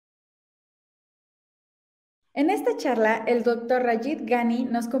En esta charla, el doctor Rayid Ghani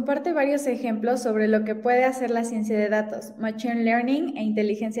nos comparte varios ejemplos sobre lo que puede hacer la ciencia de datos, machine learning e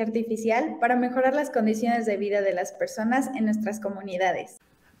inteligencia artificial para mejorar las condiciones de vida de las personas en nuestras comunidades.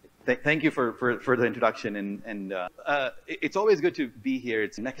 Thank you for the introduction, it's always good to be here.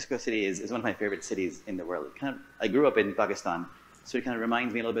 Mexico City is one of my favorite cities in the world. I grew up in Pakistan, so it kind of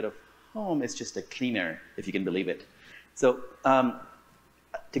reminds me a little bit of home. It's just a cleaner, if you can believe it. So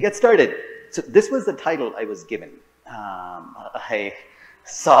to get started, so this was the title I was given. I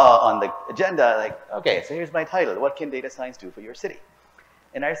saw on the agenda, like, okay, so here's my title. What can data science do for your city?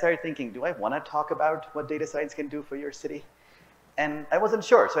 And I started thinking, do I want to talk about what data science can do for your city? And I wasn't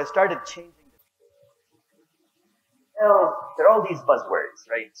sure, so I started changing the there are all these buzzwords,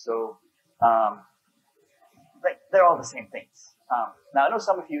 right? So, like, they're all the same things. Now, I know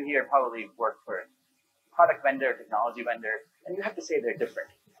some of you here probably work for a product vendor, technology vendor, and you have to say they're different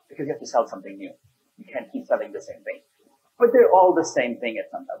because you have to sell something new. You can't keep selling the same thing. But they're all the same thing at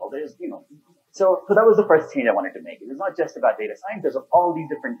some level. So that was the first change I wanted to make. It was not just about data science. There's all these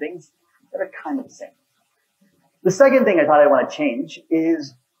different things that are kind of the same. The second thing I thought I want to change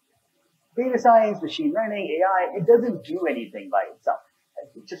is data science, machine learning, AI. It doesn't do anything by itself.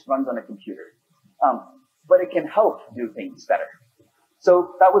 It just runs on a computer. But it can help do things better.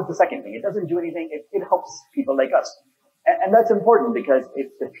 So that was the second thing. It doesn't do anything. It helps people like us. And that's important because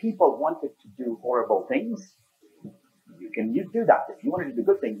if the people wanted to do horrible things, you do that. If you wanted to do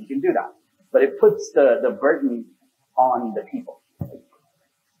good things, you can do that. But it puts the burden on the people.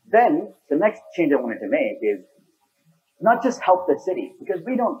 Then the next change I wanted to make is not just help the city, because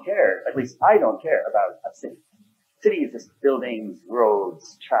we don't care, at least I don't care about a city. City is just buildings,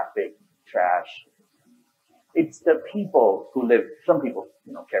 roads, traffic, trash. It's the people who live. Some people,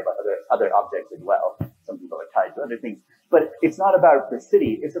 care about other objects as well. Some people are tied to other things. But it's not about the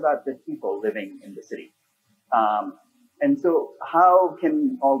city, it's about the people living in the city. And so how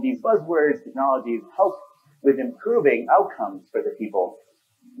can all these buzzwords, technologies help with improving outcomes for the people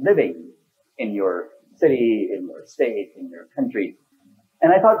living in your city, in your state, in your country?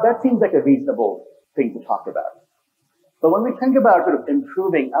 And I thought that seems like a reasonable thing to talk about. But when we think about sort of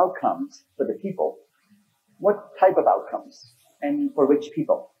improving outcomes for the people, what type of outcomes and for which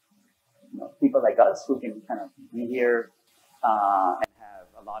people? People like us who can kind of be here and have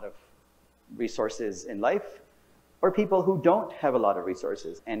a lot of resources in life, or people who don't have a lot of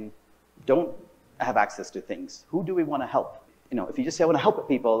resources and don't have access to things. Who do we want to help? If you just say, I want to help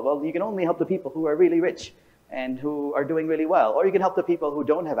people, well, you can only help the people who are really rich and who are doing really well, or you can help the people who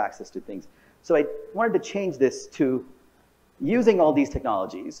don't have access to things. So I wanted to change this to using all these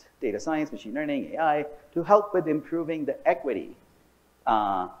technologies, data science, machine learning, AI, to help with improving the equity,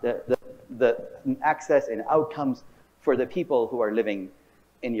 the access and outcomes for the people who are living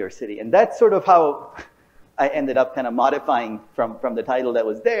in your city. And that's sort of how I ended up kind of modifying from the title that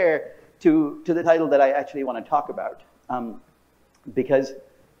was there to the title that I actually want to talk about. Because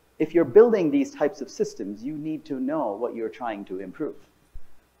if you're building these types of systems, you need to know what you're trying to improve.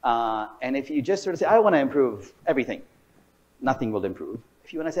 And if you just sort of say, I want to improve everything, nothing will improve.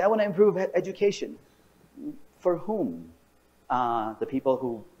 If you want to say, I want to improve education, for whom? The people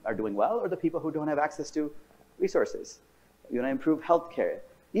who are doing well or the people who don't have access to resources? You want to improve healthcare.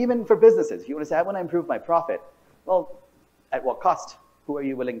 Even for businesses, if you want to say, I want to improve my profit, well, at what cost? Who are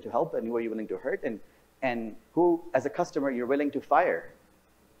you willing to help and who are you willing to hurt? And who, as a customer, you're willing to fire,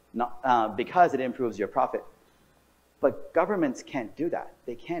 not because it improves your profit. But governments can't do that.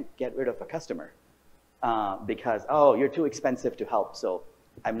 They can't get rid of a customer because, oh, you're too expensive to help, so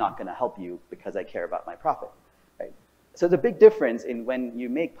I'm not going to help you because I care about my profit. Right? So the big difference in when you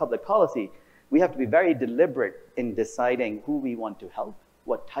make public policy, we have to be very deliberate in deciding who we want to help,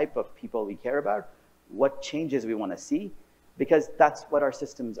 what type of people we care about, what changes we want to see, because that's what our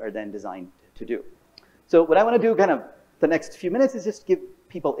systems are then designed to do. So what I want to do kind of the next few minutes is just give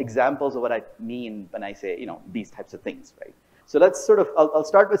people examples of what I mean when I say, these types of things, right? So let's sort of, I'll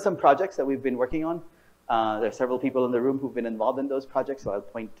start with some projects that we've been working on. There are several people in the room who've been involved in those projects, so I'll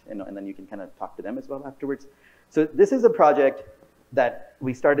point, and then you can kind of talk to them as well afterwards. So this is a project that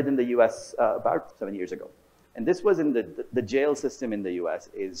we started in the US about 7 years ago. And this was in the jail system in the US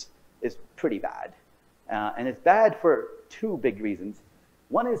is pretty bad. And it's bad for two big reasons.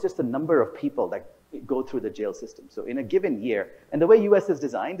 One is just the number of people that go through the jail system. So in a given year, and the way US is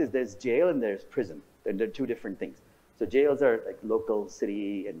designed is there's jail and there's prison. They're two different things. So jails are like local,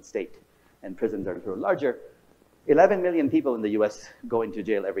 city, and state, and prisons are a little larger. 11 million people in the US go into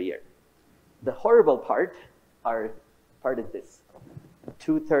jail every year. The horrible part is this.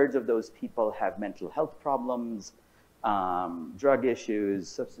 2/3 of those people have mental health problems, drug issues,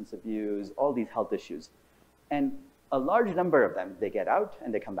 substance abuse, all these health issues. And a large number of them, they get out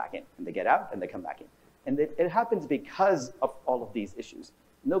and they come back in, and they get out and they come back in. And it happens because of all of these issues.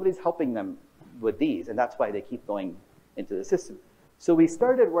 Nobody's helping them with these, and that's why they keep going into the system. So we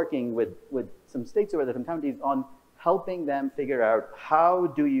started working with some states or some counties on helping them figure out, how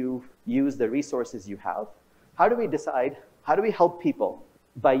do you use the resources you have? How do we decide, how do we help people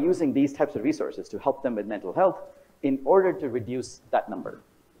by using these types of resources to help them with mental health in order to reduce that number?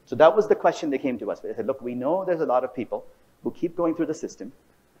 So that was the question they came to us with. They said, look, we know there's a lot of people who keep going through the system,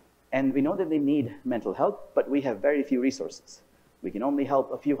 and we know that they need mental health, but we have very few resources. We can only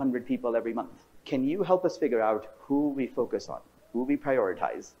help a few hundred people every month. Can you help us figure out who we focus on, who we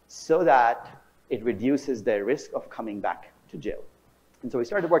prioritize, so that it reduces their risk of coming back to jail? And so we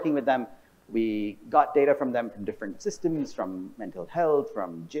started working with them. We got data from them from different systems, from mental health,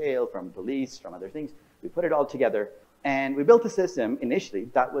 from jail, from police, from other things. We put it all together, and we built a system initially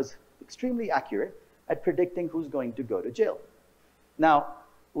that was extremely accurate at predicting who's going to go to jail. Now,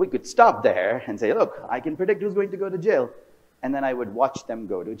 we could stop there and say, look, I can predict who's going to go to jail, and then I would watch them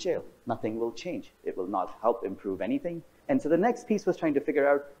go to jail. Nothing will change. It will not help improve anything. And so the next piece was trying to figure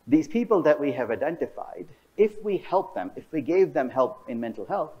out, these people that we have identified, if we help them, if we gave them help in mental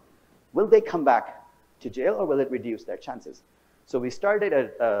health, will they come back to jail, or will it reduce their chances? So we started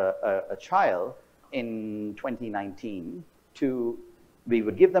a trial in 2019 we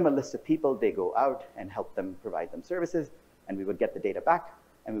would give them a list of people, they go out and help them, provide them services, and we would get the data back,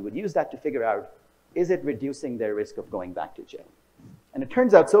 and we would use that to figure out, is it reducing their risk of going back to jail? And it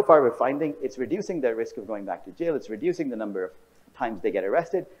turns out, so far we're finding it's reducing their risk of going back to jail, it's reducing the number of times they get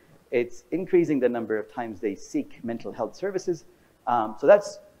arrested, it's increasing the number of times they seek mental health services. So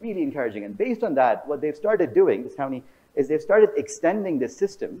that's really encouraging. And based on that, what they've started doing, this county, is they've started extending this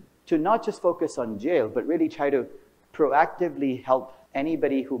system to not just focus on jail, but really try to proactively help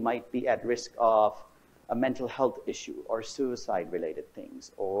anybody who might be at risk of a mental health issue or suicide-related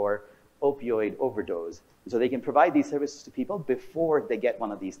things or opioid overdose. So they can provide these services to people before they get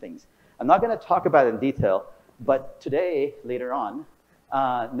one of these things. I'm not going to talk about it in detail, but today, later on,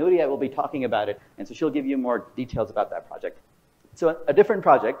 Nuria will be talking about it, and so she'll give you more details about that project. So a different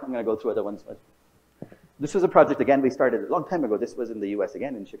project, I'm going to go through other ones. This was a project, again, we started a long time ago. This was in the US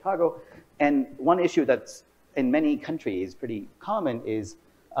again, in Chicago. And one issue that's in many countries pretty common is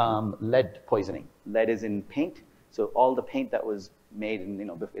lead poisoning. Lead is in paint. So all the paint that was made in,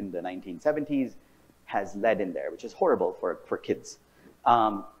 in the 1970s has lead in there, which is horrible for kids.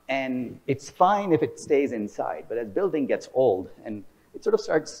 And it's fine if it stays inside, but as building gets old and it sort of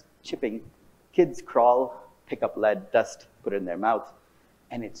starts chipping, kids crawl, pick up lead, dust, put it in their mouth,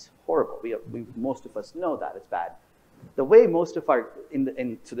 and it's horrible. Most of us know that it's bad. The way most of our,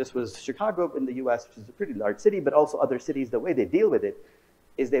 so this was Chicago in the US, which is a pretty large city, but also other cities, the way they deal with it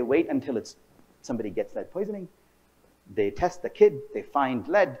is they wait until somebody gets lead poisoning, they test the kid, they find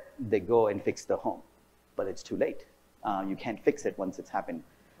lead, they go and fix the home. But it's too late. You can't fix it once it's happened.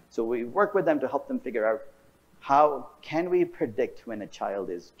 So we work with them to help them figure out, how can we predict when a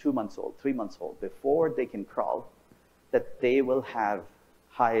child is 2 months old, 3 months old, before they can crawl, that they will have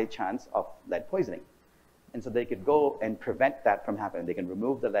high chance of lead poisoning. And so they could go and prevent that from happening. They can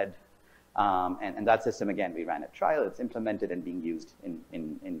remove the lead. And that system, again, we ran a trial. It's implemented and being used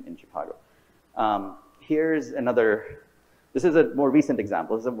in Chicago. Here's another, this is a more recent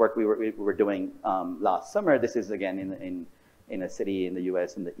example. This is a work we were doing last summer. This is, again, in a city in the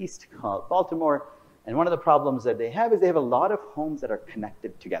US in the East called Baltimore. And one of the problems that they have is they have a lot of homes that are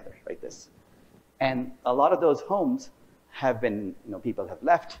connected together like this. And a lot of those homes have been, people have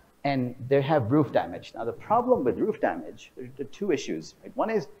left, and they have roof damage. Now, the problem with roof damage, there are two issues. Right?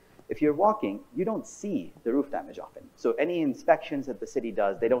 One is, if you're walking, you don't see the roof damage often. So any inspections that the city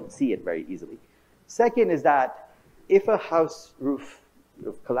does, they don't see it very easily. Second is that if a house roof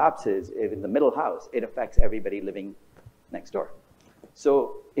collapses in the middle house, it affects everybody living next door.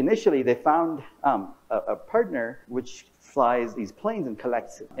 So initially, they found a partner which flies these planes and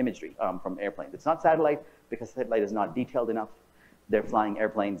collects imagery from airplanes. It's not satellite, because satellite is not detailed enough. They're flying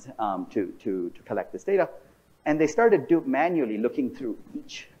airplanes to collect this data. And they started manually looking through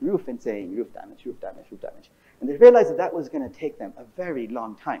each roof and saying, roof damage, roof damage, roof damage. And they realized that that was going to take them a very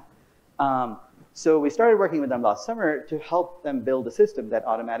long time. So we started working with them last summer to help them build a system that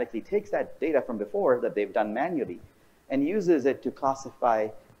automatically takes that data from before that they've done manually and uses it to classify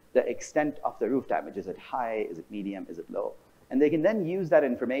the extent of the roof damage. Is it high? Is it medium? Is it low? And they can then use that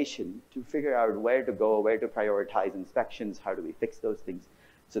information to figure out where to go, where to prioritize inspections, how do we fix those things.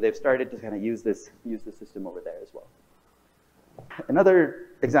 So they've started to kind of use the system over there as well. Another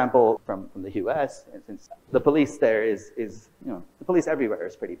example from the US, since the police there is the police everywhere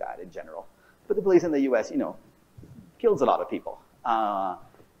is pretty bad in general. But the police in the US, kills a lot of people.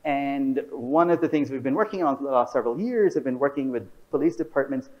 And one of the things we've been working on for the last several years have been working with police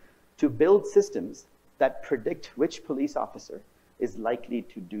departments to build systems that predict which police officer is likely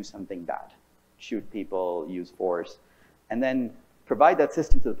to do something bad, shoot people, use force, and then provide that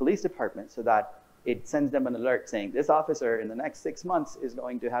system to the police department so that it sends them an alert saying, this officer in the next 6 months is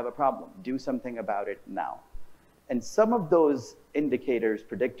going to have a problem. Do something about it now. And some of those indicators,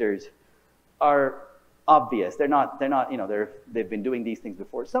 predictors, are obvious. They've been doing these things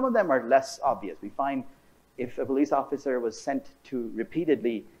before. Some of them are less obvious. We find if a police officer was sent to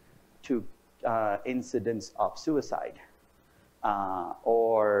repeatedly to incidents of suicide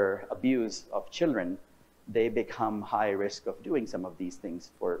or abuse of children, they become high risk of doing some of these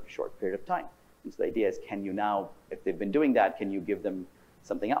things for a short period of time. And so the idea is, can you now, if they've been doing that, can you give them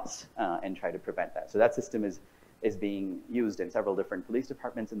something else and try to prevent that? So that system is being used in several different police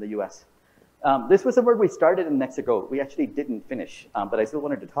departments in the US. This was some work we started in Mexico. We actually didn't finish, but I still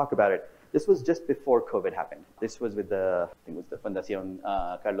wanted to talk about it. This was just before COVID happened. This was with I think it was the Fundación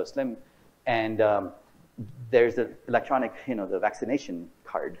Carlos Slim. And there's the electronic, the vaccination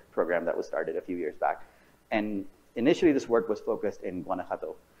card program that was started a few years back. And initially this work was focused in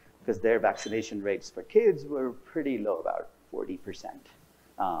Guanajuato because their vaccination rates for kids were pretty low, about 40%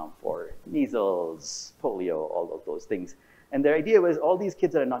 for measles, polio, all of those things. And their idea was all these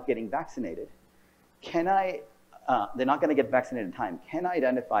kids that are not getting vaccinated, they're not going to get vaccinated in time. Can I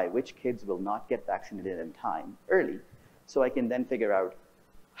identify which kids will not get vaccinated in time early so I can then figure out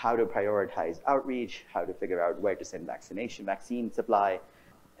how to prioritize outreach, how to figure out where to send vaccine supply.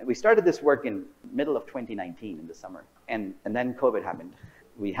 And we started this work in middle of 2019 in the summer, and then COVID happened.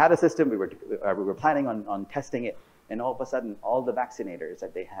 We had a system, we were planning on testing it, and all of a sudden, all the vaccinators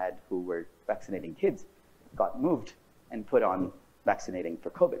that they had who were vaccinating kids got moved and put on vaccinating for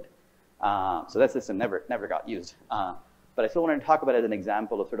COVID. So that system never got used. But I still wanted to talk about it as an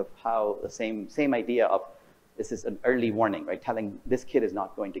example of sort of how the same idea of this is an early warning, right? Telling this kid is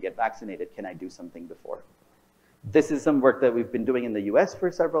not going to get vaccinated, can I do something before? This is some work that we've been doing in the US for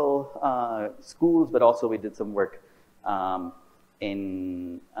several schools, but also we did some work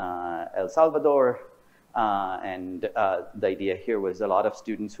in El Salvador. And the idea here was a lot of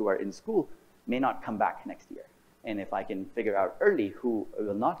students who are in school may not come back next year. And if I can figure out early who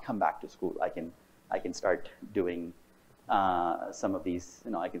will not come back to school, I can start doing some of these,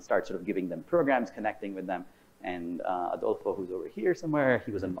 I can start sort of giving them programs, connecting with them. And Adolfo, who's over here somewhere,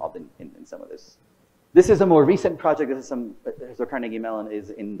 he was involved in some of this. This is a more recent project. This is so Carnegie Mellon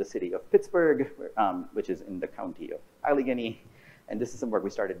is in the city of Pittsburgh, which is in the county of Allegheny. And this is some work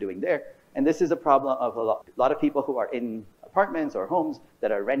we started doing there. And this is a problem of a lot of people who are in apartments or homes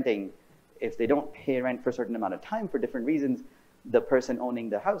that are renting. If they don't pay rent for a certain amount of time for different reasons, the person owning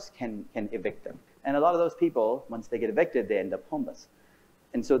the house can evict them. And a lot of those people, once they get evicted, they end up homeless.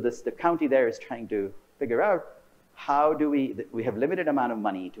 And so the county there is trying to figure out how do we have limited amount of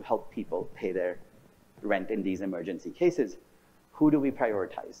money to help people pay their rent in these emergency cases. Who do we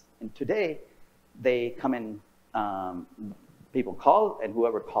prioritize? And today, they come in, people call, and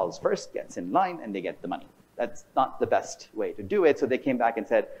whoever calls first gets in line and they get the money. That's not the best way to do it. So they came back and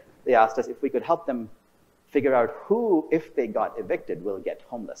said, they asked us if we could help them figure out who, if they got evicted, will get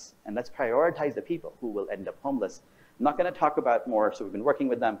homeless. And let's prioritize the people who will end up homeless. I'm not going to talk about more, so we've been working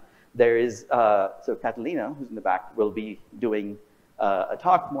with them. There is, so Catalina, who's in the back, will be doing a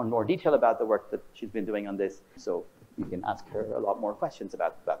talk more detail about the work that she's been doing on this. So you can ask her a lot more questions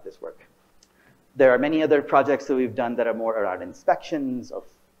about this work. There are many other projects that we've done that are more around inspections of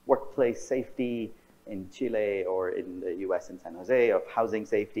workplace safety in Chile or in the US in San Jose, of housing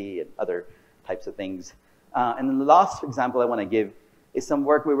safety and other types of things. And then the last example I want to give is some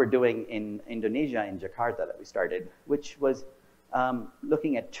work we were doing in Indonesia, in Jakarta, that we started, which was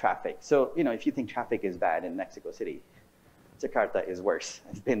looking at traffic. So, if you think traffic is bad in Mexico City, Jakarta is worse.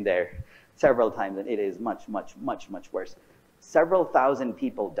 I've been there several times, and it is much, much, much, much worse. Several thousand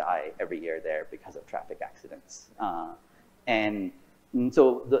people die every year there because of traffic accidents. And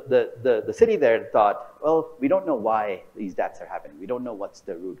so the city there thought, well, we don't know why these deaths are happening. We don't know what's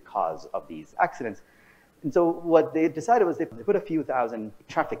the root cause of these accidents. And so what they decided was they put a few thousand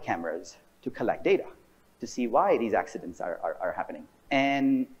traffic cameras to collect data to see why these accidents are happening.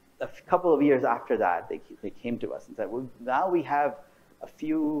 And a couple of years after that, they came to us and said, well, now we have a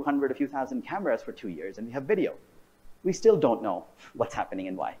few hundred, a few thousand cameras for 2 years, and we have video. We still don't know what's happening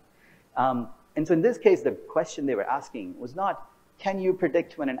and why. And so in this case, the question they were asking was not, can you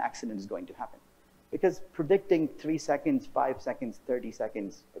predict when an accident is going to happen? Because predicting 3 seconds, 5 seconds, 30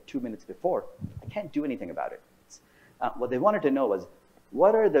 seconds, or 2 minutes before, I can't do anything about it. What they wanted to know was,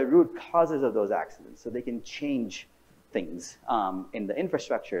 what are the root causes of those accidents so they can change things in the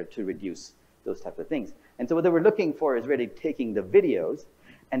infrastructure to reduce those types of things. And so what they were looking for is really taking the videos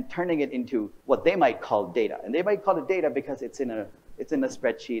and turning it into what they might call data. And they might call it data because it's in a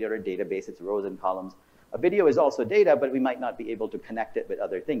spreadsheet or a database, it's rows and columns. A video is also data, but we might not be able to connect it with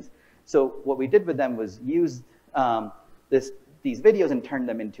other things. So what we did with them was use these videos and turn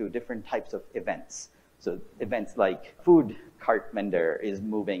them into different types of events. So events like food cart vendor is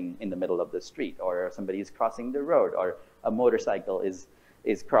moving in the middle of the street, or somebody is crossing the road, or a motorcycle is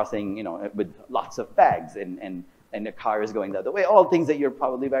crossing, you know, with lots of bags, and a car is going the other way. All things that you're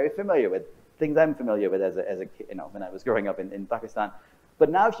probably very familiar with, things I'm familiar with as a kid, you know, when I was growing up in Pakistan. But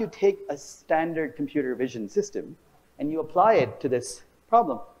now if you take a standard computer vision system and you apply it to this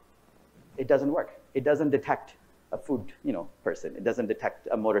problem, it doesn't work. It doesn't detect a food, you know, person. It doesn't detect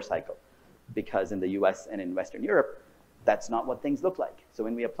a motorcycle, because in the US and in Western Europe, that's not what things look like. So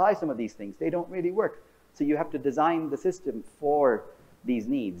when we apply some of these things, they don't really work. So you have to design the system for these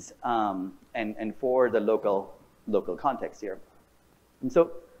needs and for the local context here. And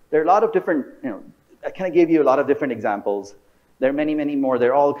so there are a lot of different, you know, I kind of gave you a lot of different examples. There are many, many more.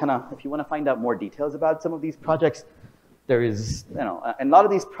 They're all kind of, if you want to find out more details about some of these projects, there is, you know, and a lot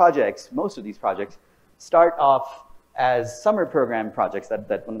of these projects, most of these projects, start off as summer program projects, that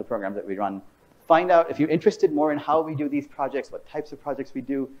one of the programs that we run. Find out, if you're interested more in how we do these projects, what types of projects we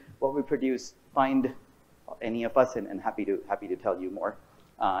do, what we produce, find any of us, and happy to tell you more.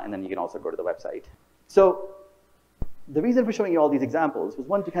 And then you can also go to the website. So the reason for showing you all these examples was,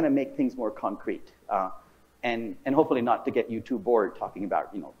 one, to kind of make things more concrete, and hopefully not to get you too bored talking about,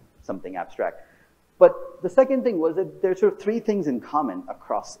 you know, something abstract. But the second thing was that there's sort of three things in common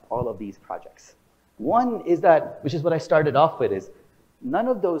across all of these projects. One is that, which is what I started off with, is none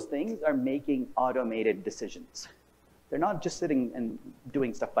of those things are making automated decisions. They're not just sitting and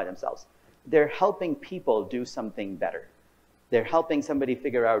doing stuff by themselves. They're helping people do something better. They're helping somebody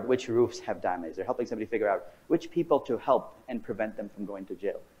figure out which roofs have damage. They're helping somebody figure out which people to help and prevent them from going to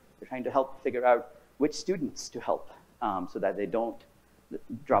jail. They're trying to help figure out which students to help so that they don't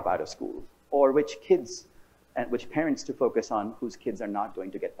drop out of school, or which kids and which parents to focus on whose kids are not going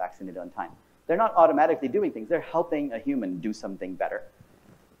to get vaccinated on time. They're not automatically doing things. They're helping a human do something better.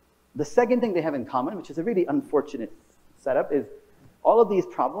 The second thing they have in common, which is a really unfortunate setup, is all of these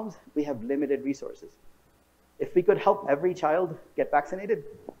problems, we have limited resources. If we could help every child get vaccinated,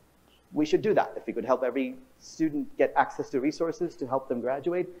 we should do that. If we could help every student get access to resources to help them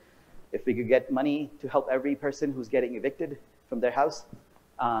graduate, if we could get money to help every person who's getting evicted from their house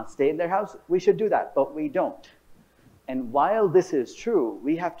stay in their house, we should do that, but we don't. And while this is true,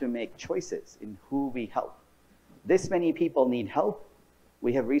 we have to make choices in who we help. This many people need help.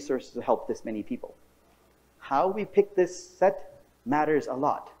 We have resources to help this many people. How we pick this set matters a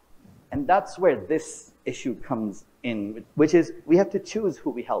lot. And that's where this issue comes in, which is we have to choose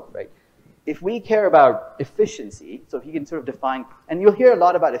who we help, right? If we care about efficiency, so if you can sort of define, and you'll hear a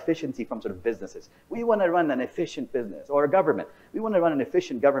lot about efficiency from sort of businesses. We want to run an efficient business, or a government. We want to run an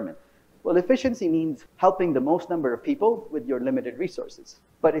efficient government. Well, efficiency means helping the most number of people with your limited resources.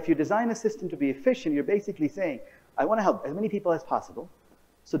 But if you design a system to be efficient, you're basically saying, I want to help as many people as possible.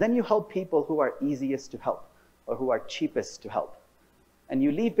 So then you help people who are easiest to help, or who are cheapest to help. And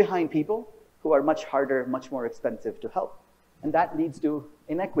you leave behind people who are much harder, much more expensive to help. And that leads to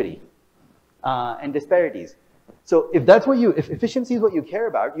inequity and disparities. So if efficiency is what you care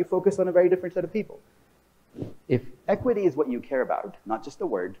about, you focus on a very different set of people. If equity is what you care about, not just the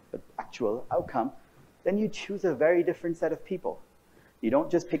word, but actual outcome, then you choose a very different set of people. You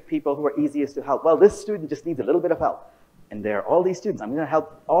don't just pick people who are easiest to help. Well, this student just needs a little bit of help. And there are all these students. I'm going to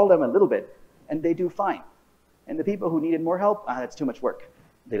help all of them a little bit, and they do fine. And the people who needed more help, that's too much work.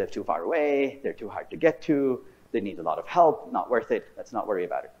 They live too far away. They're too hard to get to. They need a lot of help. Not worth it. Let's not worry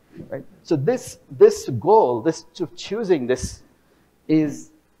about it. Right? So this goal, this choosing this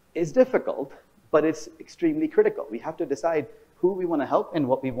is difficult, but it's extremely critical. We have to decide who we want to help and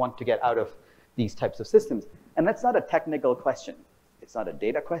what we want to get out of these types of systems. And that's not a technical question. It's not a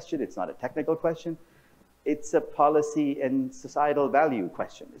data question. It's not a technical question. It's a policy and societal value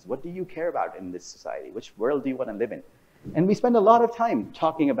question. Is what do you care about in this society? Which world do you want to live in? And we spend a lot of time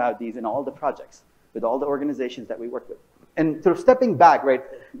talking about these in all the projects with all the organizations that we work with. And sort of stepping back, right,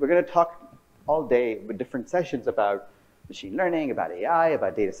 we're going to talk all day with different sessions about machine learning, about AI,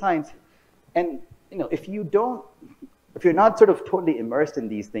 about data science. And you know, if you're not sort of totally immersed in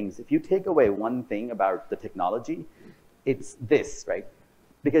these things, if you take away one thing about the technology, it's this, right?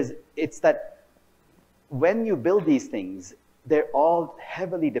 Because it's that when you build these things, they're all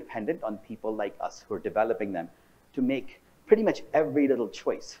heavily dependent on people like us who are developing them to make pretty much every little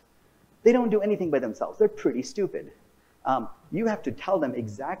choice. They don't do anything by themselves. They're pretty stupid. You have to tell them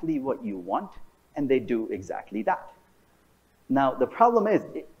exactly what you want, and they do exactly that. Now, the problem is,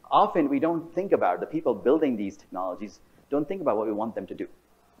 often we don't think about, the people building these technologies don't think about what we want them to do.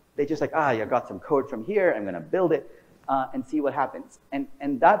 They just like, I got some code from here, I'm going to build it and see what happens.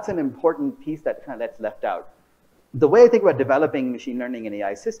 And that's an important piece that kind of gets left out. The way I think about developing machine learning and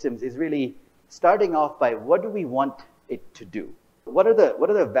AI systems is really starting off by what do we want it to do? What are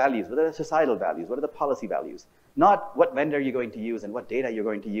the values? What are the societal values? What are the policy values? Not what vendor you're going to use and what data you're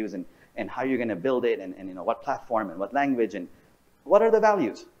going to use and how you're going to build it and you know, what platform and what language and what are the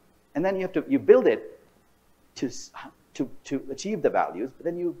values? And then you build it to achieve the values, but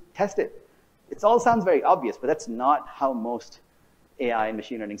then you test it. It all sounds very obvious, but that's not how most AI and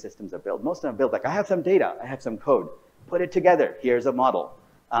machine learning systems are built. Most of them are built like, I have some data, I have some code, put it together, here's a model.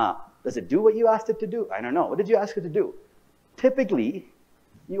 Does it do what you asked it to do? I don't know. What did you ask it to do? Typically,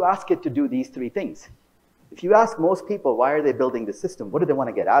 you ask it to do these three things. If you ask most people, why are they building this system? What do they want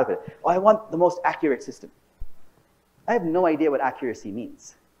to get out of it? Oh, I want the most accurate system. I have no idea what accuracy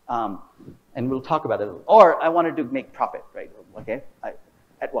means. And we'll talk about it. Or I wanted to make profit, right? Okay,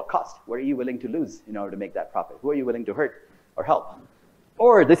 at what cost? What are you willing to lose in order to make that profit? Who are you willing to hurt or help?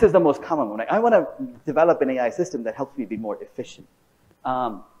 Or this is the most common one. I want to develop an AI system that helps me be more efficient.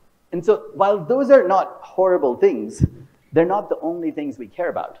 And so while those are not horrible things, they're not the only things we care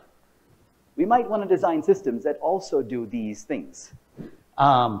about. We might want to design systems that also do these things,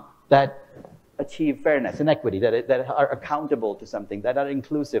 that achieve fairness and equity, that are accountable to something, that are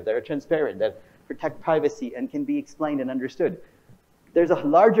inclusive, that are transparent, that protect privacy and can be explained and understood. There's a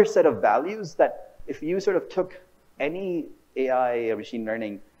larger set of values that if you sort of took any AI or machine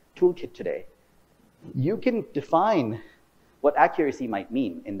learning toolkit today, you can define what accuracy might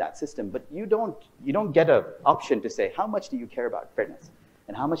mean in that system, but you don't get an option to say, how much do you care about fairness?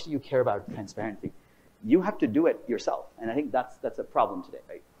 And how much do you care about transparency? You have to do it yourself. And I think that's a problem today,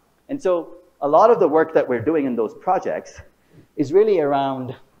 right? And so a lot of the work that we're doing in those projects is really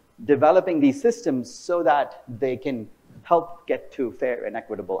around developing these systems so that they can help get to fair and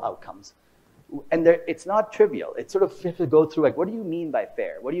equitable outcomes. And it's not trivial. It's sort of you have to go through like, what do you mean by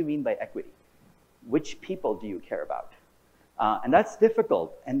fair? What do you mean by equity? Which people do you care about? And that's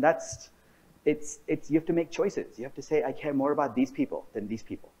difficult. And you have to make choices. You have to say, I care more about these people than these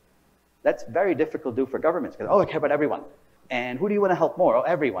people. That's very difficult to do for governments because, oh, I care about everyone. And who do you want to help more? Oh,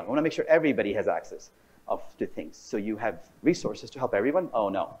 everyone. I want to make sure everybody has access to things. So you have resources to help everyone? Oh,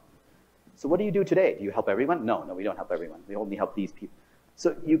 no. So what do you do today? Do you help everyone? No, we don't help everyone. We only help these people.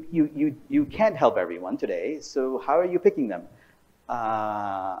 So you can't help everyone today. So how are you picking them?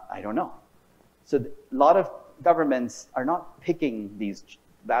 I don't know. So a lot of governments are not picking these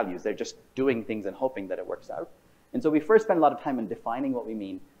values. They're just doing things and hoping that it works out. And so we first spend a lot of time in defining what we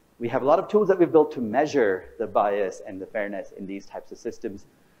mean. We have a lot of tools that we've built to measure the bias and the fairness in these types of systems.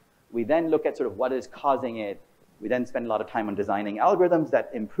 We then look at sort of what is causing it. We then spend a lot of time on designing algorithms that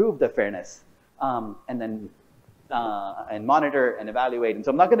improve the fairness and monitor and evaluate. And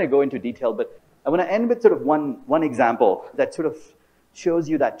so I'm not going to go into detail, but I want to end with sort of one example that sort of shows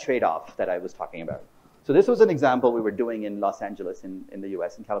you that trade-off that I was talking about. So this was an example we were doing in Los Angeles in the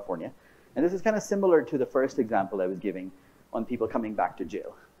US, in California. And this is kind of similar to the first example I was giving on people coming back to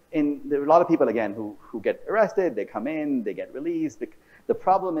jail. And there are a lot of people, again, who get arrested, they come in, they get released. The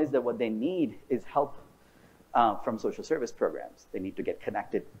problem is that what they need is help from social service programs. They need to get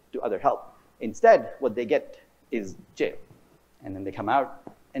connected to other help. Instead, what they get is jail. And then they come out.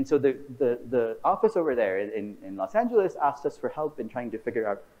 And so the office over there in Los Angeles asked us for help in trying to figure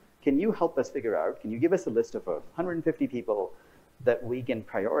out, can you help us figure out, can you give us a list of 150 people that we can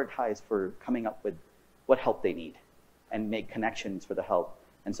prioritize for coming up with what help they need and make connections for the help?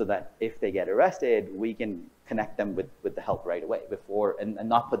 And so that if they get arrested, we can connect them with the help right away before and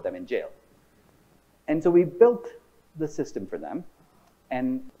not put them in jail. And so we built the system for them.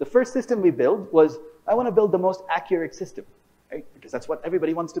 And the first system we built was, I want to build the most accurate system, right? Because that's what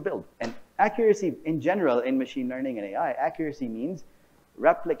everybody wants to build. And accuracy in general in machine learning and AI, accuracy means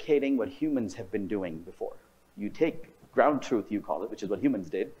replicating what humans have been doing before. You take ground truth, you call it, which is what humans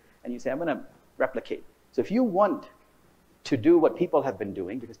did, and you say, I'm going to replicate. So if you want to do what people have been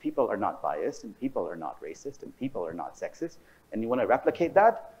doing, because people are not biased, and people are not racist, and people are not sexist, and you want to replicate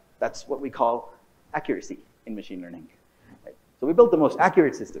that, that's what we call accuracy in machine learning. Right? So we built the most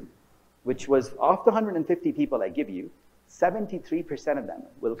accurate system, which was, of the 150 people I give you, 73% of them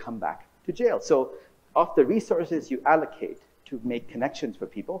will come back to jail. So of the resources you allocate to make connections for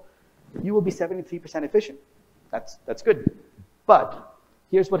people, you will be 73% efficient. That's good. But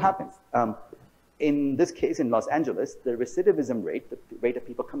here's what happens. In this case, in Los Angeles, the recidivism rate, the rate of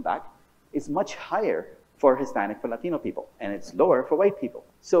people come back, is much higher for Hispanic, for Latino people, and it's lower for white people.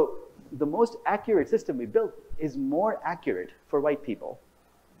 So the most accurate system we built is more accurate for white people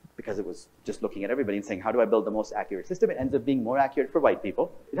because it was just looking at everybody and saying, how do I build the most accurate system? It ends up being more accurate for white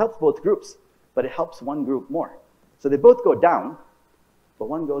people. It helps both groups, but it helps one group more. So they both go down, but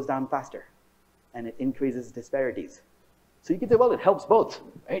one goes down faster, and it increases disparities. So you can say, well, it helps both,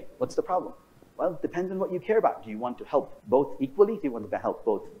 right? What's the problem? Well, it depends on what you care about. Do you want to help both equally? Do you want to help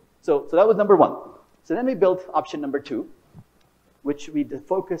both? So that was number one. So then we built option number two, which we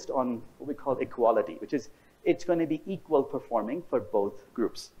focused on what we call equality, which is it's going to be equal performing for both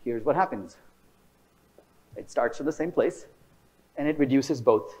groups. Here's what happens. It starts from the same place, and it reduces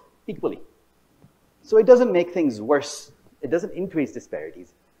both equally. So it doesn't make things worse. It doesn't increase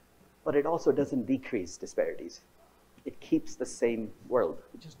disparities, but it also doesn't decrease disparities. It keeps the same world.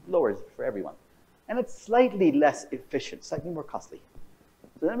 It just lowers it for everyone. And it's slightly less efficient, slightly more costly.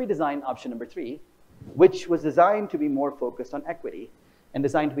 So then we designed option number three, which was designed to be more focused on equity and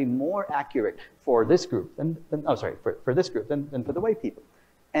designed to be more accurate for this group for this group than for the white people.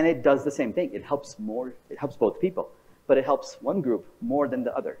 And it does the same thing. It helps both people, but it helps one group more than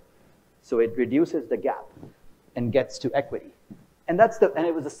the other. So it reduces the gap and gets to equity. And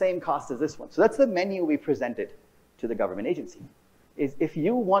it was the same cost as this one. So that's the menu we presented to the government agency. Is if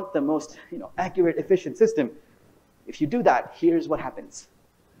you want the most accurate, efficient system, if you do that, here's what happens.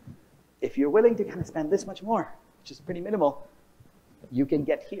 If you're willing to kind of spend this much more, which is pretty minimal, you can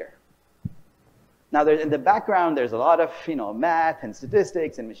get here. Now, in the background, there's a lot of math and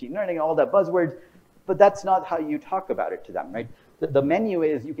statistics and machine learning, all that buzzwords, but that's not how you talk about it to them, right? The menu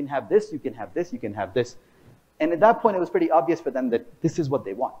is you can have this, you can have this, you can have this. And at that point, it was pretty obvious for them that this is what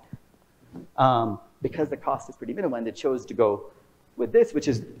they want. Because the cost is pretty minimal, and they chose to go with this, which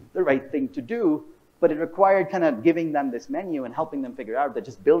is the right thing to do, but it required kind of giving them this menu and helping them figure out that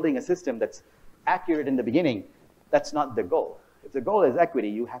just building a system that's accurate in the beginning, that's not the goal. If the goal is equity,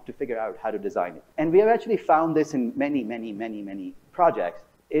 you have to figure out how to design it. And we have actually found this in many, many, many, many projects,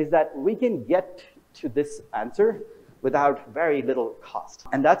 is that we can get to this answer without very little cost.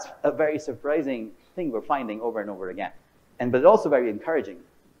 And that's a very surprising thing we're finding over and over again. But it's also very encouraging,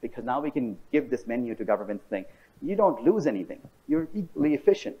 because now we can give this menu to governments saying, you don't lose anything. You're equally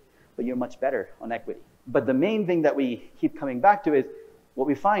efficient, but you're much better on equity. But the main thing that we keep coming back to is what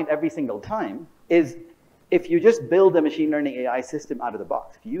we find every single time is if you just build a machine learning AI system out of the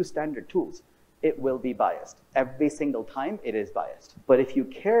box, if you use standard tools, it will be biased. Every single time it is biased. But if you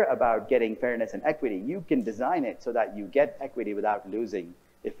care about getting fairness and equity, you can design it so that you get equity without losing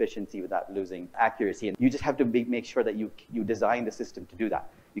efficiency, without losing accuracy. And you just have to make sure that you design the system to do that.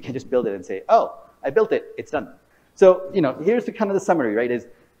 You can't just build it and say, oh, I built it, it's done. So here's kind of the summary, right? Is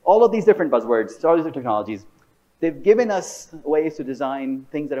all of these different buzzwords, all these different technologies, they've given us ways to design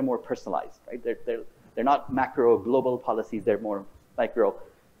things that are more personalized, right? They're not macro global policies, they're more micro.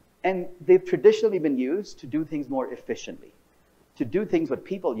 And they've traditionally been used to do things more efficiently, to do things what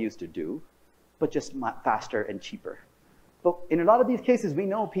people used to do, but just faster and cheaper. But in a lot of these cases, we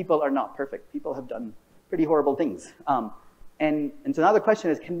know people are not perfect. People have done pretty horrible things. And so now the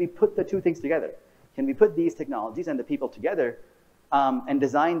question is, can we put the two things together? Can we put these technologies and the people together and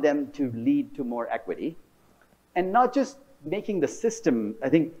design them to lead to more equity? And not just making the system, I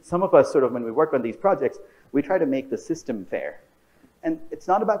think some of us sort of, when we work on these projects, we try to make the system fair. And it's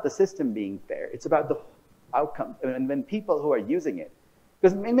not about the system being fair, it's about the outcome. And when people who are using it,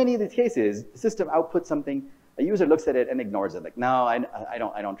 because in many of these cases, the system outputs something, a user looks at it and ignores it, like, no, I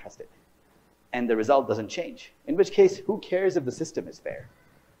don't trust it. And the result doesn't change. In which case, who cares if the system is fair?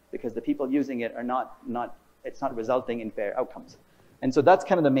 Because the people using it are it's not resulting in fair outcomes. And so that's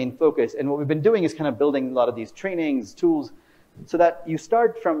kind of the main focus. And what we've been doing is kind of building a lot of these trainings, tools, so that you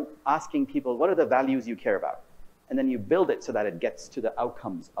start from asking people, what are the values you care about? And then you build it so that it gets to the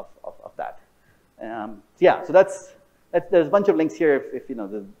outcomes of that. So there's a bunch of links here. If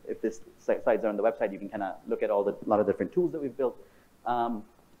this slides are on the website, you can kind of look at a lot of different tools that we've built.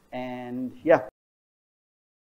 And yeah,